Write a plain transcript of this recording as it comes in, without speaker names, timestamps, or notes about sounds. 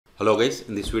Hello guys,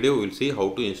 in this video we will see how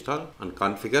to install and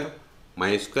configure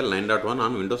MySQL 9.1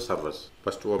 on Windows servers.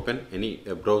 First open any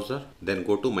browser, then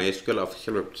go to MySQL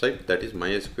official website, that is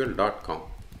mysql.com.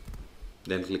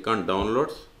 Then click on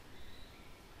downloads,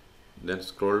 then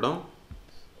scroll down,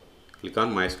 click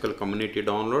on MySQL community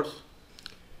downloads,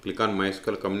 click on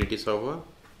MySQL community server.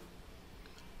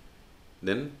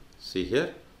 Then see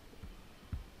here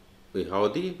we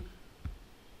have the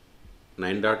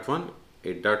 9.1,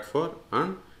 8.4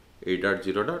 and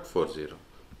 8.0.40.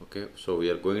 okay, so we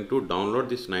are going to download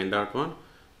this 9.1.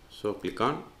 so click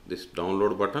on this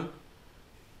download button.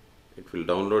 It will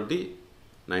download the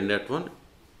 9.1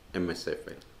 MSI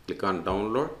file. Click on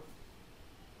download,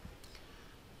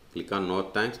 click on no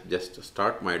thanks, just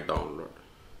start my download.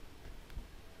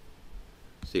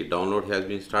 See, download has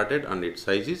been started and its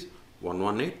size is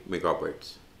 118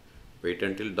 megabytes. Wait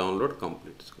until download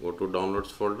completes. Go to downloads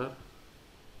folder.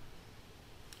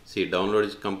 See, download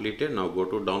is completed. Now go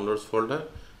to downloads folder.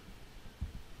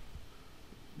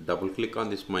 Double click on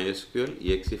this MySQL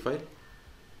exe file.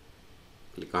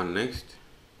 Click on next.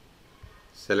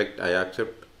 Select I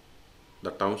accept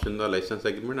the terms in the license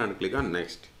agreement and click on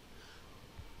next.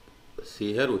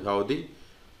 See, here we have the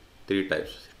three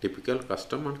types: typical,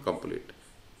 custom and complete.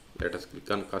 Let us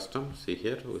click on custom. See,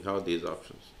 here we have these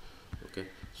options. Okay,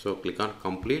 so click on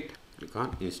complete, click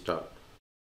on install.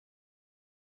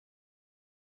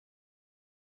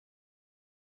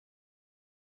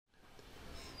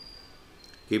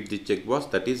 Keep the checkbox,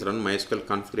 that is run MySQL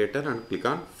configurator, and click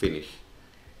on finish.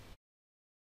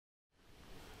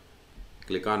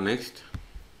 Click on next.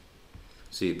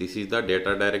 See, this is the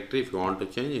data directory. If you want to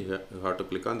change, you have to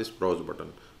click on this browse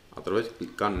button. Otherwise,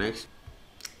 click on next.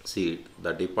 See,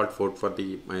 the default port for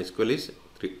the MySQL is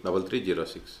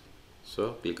 3306.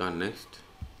 So click on next.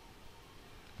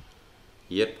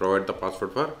 Here provide the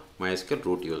password for MySQL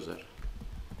root user.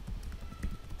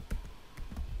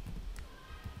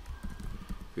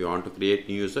 If you want to create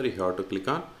new user, you have to click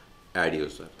on add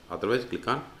user. Otherwise, click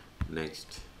on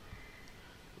next.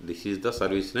 This is the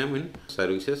service name in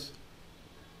services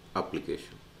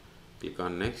application. Click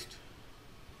on next.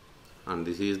 And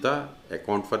this is the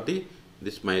account for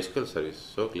this MySQL service.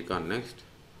 So click on next.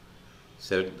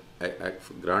 Select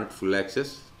grant full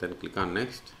access, then click on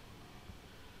next.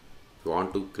 If you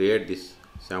want to create this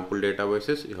sample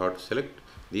databases, you have to select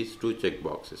these two check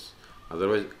boxes.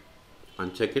 Otherwise,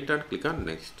 uncheck it and click on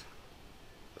next.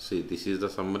 See, this is the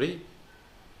summary.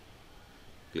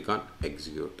 Click on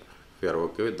execute if you are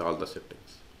okay with all the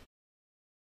settings.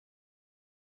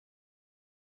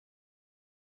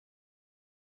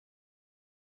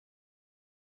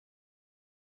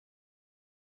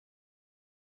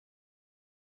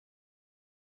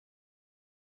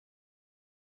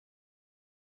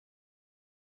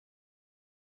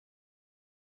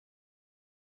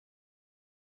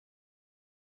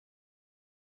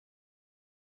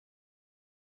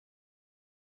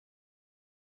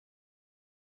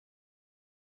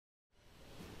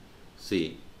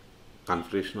 See,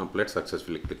 configuration applied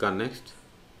successfully. Click on next.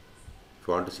 If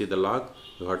you want to see the log,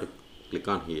 you have to click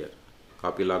on here.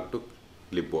 Copy log to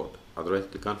clipboard. Otherwise,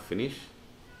 click on finish.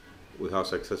 We have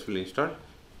successfully installed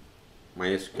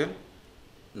MySQL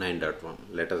 9.1.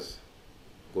 Let us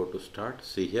go to start.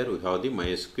 See, here we have the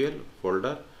MySQL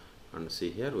folder, and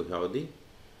see, here we have the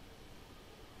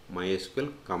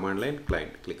MySQL command line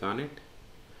client. Click on it.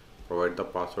 Provide the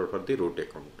password for the root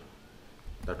account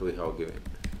that we have given.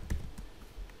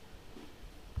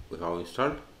 We have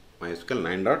installed MySQL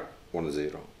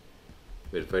 9.10.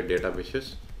 Verified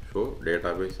databases, show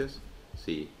databases.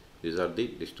 See, these are the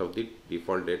list of the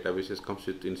default databases comes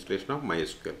with installation of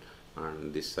MySQL,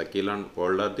 and this Sakil and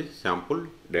World are the sample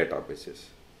databases.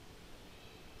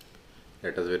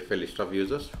 Let us verify list of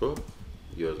users. Show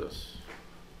users.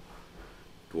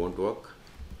 It won't work.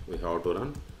 We have to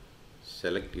run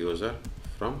select user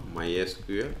from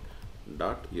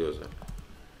MySQL.user.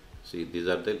 See, these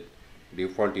are the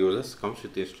default users comes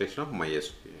with the installation of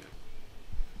MySQL.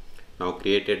 Now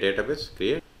create a database.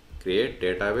 Create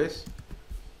database.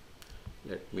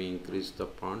 Let me increase the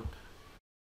font.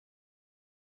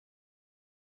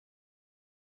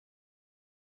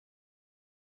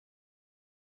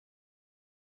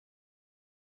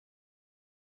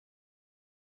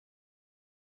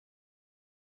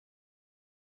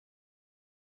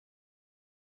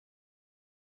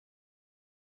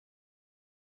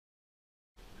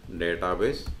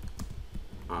 Database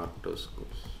R2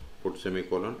 schools. Put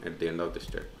semicolon at the end of the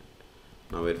statement.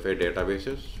 Now verify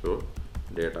databases. Show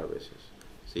databases.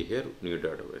 See, here new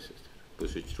databases. To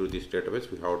switch to this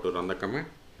database, we have to run the command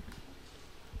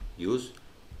use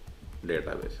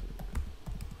database.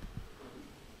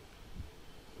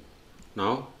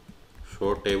 Now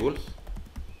show tables.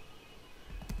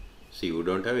 See, we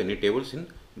don't have any tables in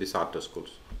this after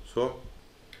schools. So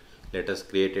let us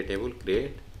create a table.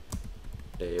 Create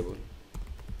table.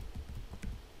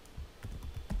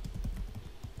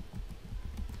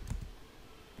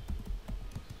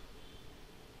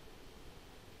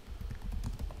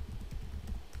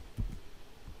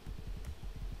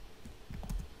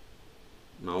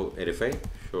 Now verify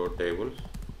show tables.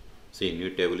 See, new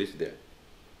table is there.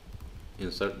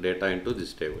 Insert data into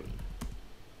this table.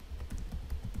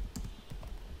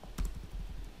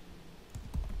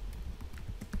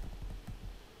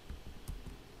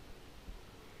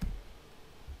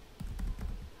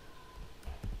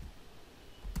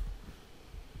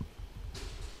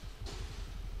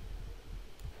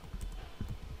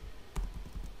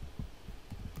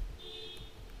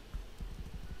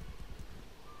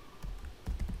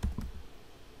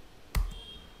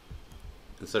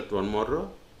 Insert one more row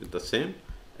with the same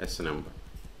S number.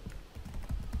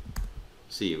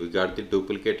 See, we got the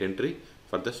duplicate entry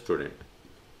for the student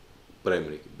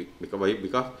primary key.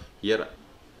 Because here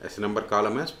S number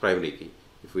column has primary key.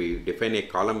 If we define a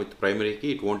column with primary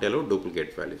key, it won't allow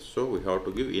duplicate values. So we have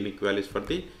to give unique values for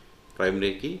the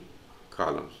primary key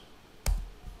columns.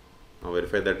 Now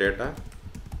verify the data.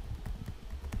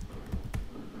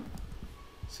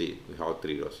 See, we have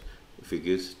 3 rows. If you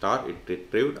give star, it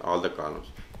retrieved all the columns.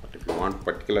 But if you want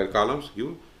particular columns,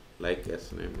 give like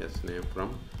S name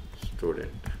from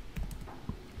student.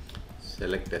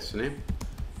 Select S name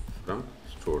from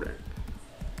student.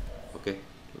 Okay.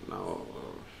 Now,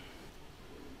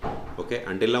 okay.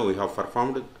 Until now, we have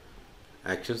performed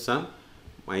actions on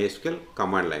MySQL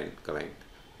command line client,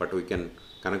 but we can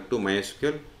connect to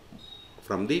MySQL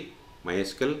from the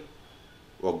MySQL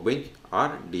Workbench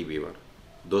or Dbeaver.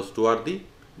 Those two are the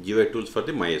GUI tools for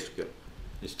the MySQL.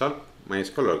 Install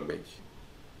MySQL Workbench.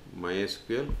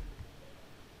 MySQL.com.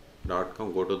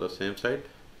 Go to the same site.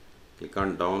 Click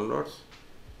on downloads.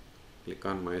 Click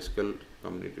on MySQL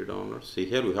community downloads. See,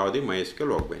 here we have the MySQL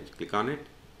Workbench. Click on it.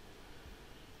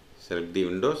 Select the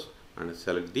Windows and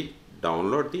select the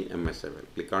download the MSFL.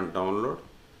 Click on download.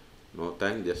 No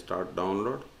thanks, just start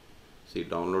download. See,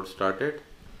 download started.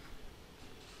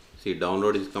 See,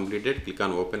 download is completed. Click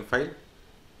on open file.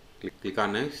 Click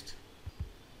on next.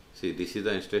 See, this is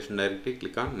the installation directory.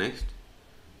 Click on next.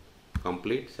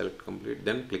 Complete. Select complete.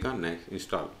 Then click on next.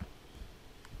 Install.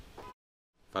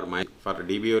 For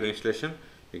Dbeaver installation,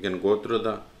 you can go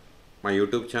through my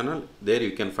YouTube channel. There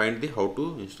you can find the how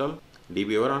to install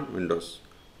Dbeaver on Windows.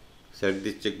 Select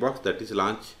this checkbox, that is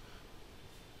launch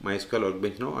MySQL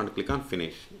Workbench now, and click on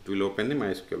finish. It will open the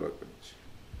MySQL Workbench.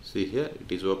 See, here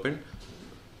it is opened.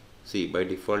 See, by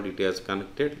default it has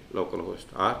connected localhost,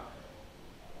 or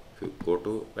if you go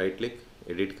to right click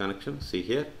edit connection, see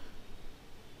here,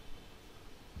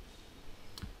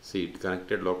 see it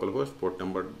connected localhost, port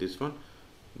number this one.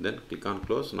 Then click on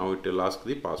close. Now it will ask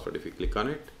the password. If you click on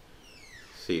it,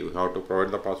 see, we have to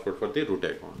provide the password for the root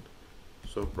account.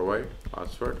 So provide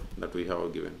password that we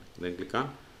have given. Then click on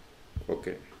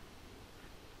OK.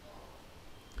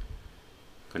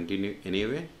 Continue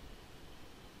anyway.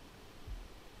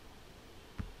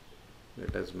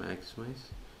 Let us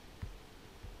maximize.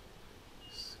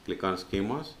 Click on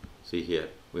schemas. See, here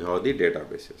we have the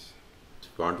databases. If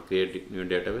you want to create a new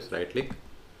database, right click,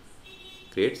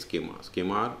 create schema.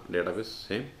 Schema database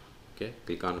same. Okay,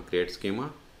 click on create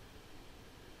schema.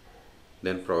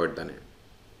 Then provide the name.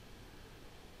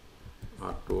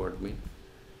 R2 admin.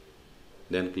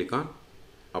 Then click on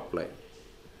apply.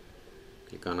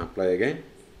 Click on apply again.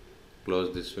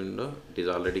 Close this window. It is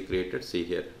already created. See,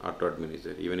 here R2 admin is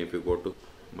there. Even if you go to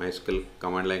MySQL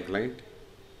command line client,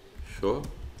 show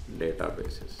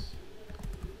databases.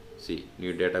 See,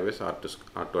 new database R2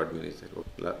 admin is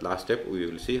there. Last step, we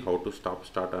will see how to stop,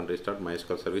 start and restart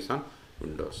MySQL service on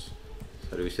Windows.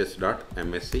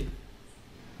 Services.msc.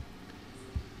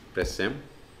 Press M.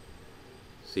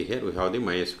 See, here we have the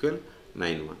MySQL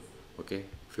 9.1. Okay,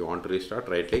 if you want to restart,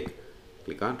 right click,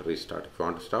 click on restart. If you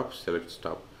want to stop, select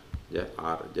stop.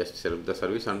 Or just select the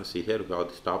service, and see, here we have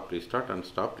the stop restart and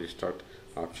stop restart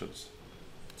options.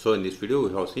 So in this video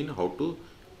we have seen how to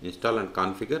install and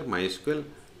configure MySQL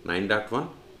 9.1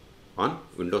 on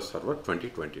Windows Server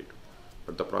 2022.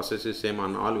 But the process is same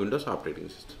on all Windows operating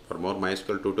systems. For more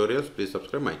MySQL tutorials, please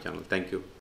subscribe my channel. Thank you.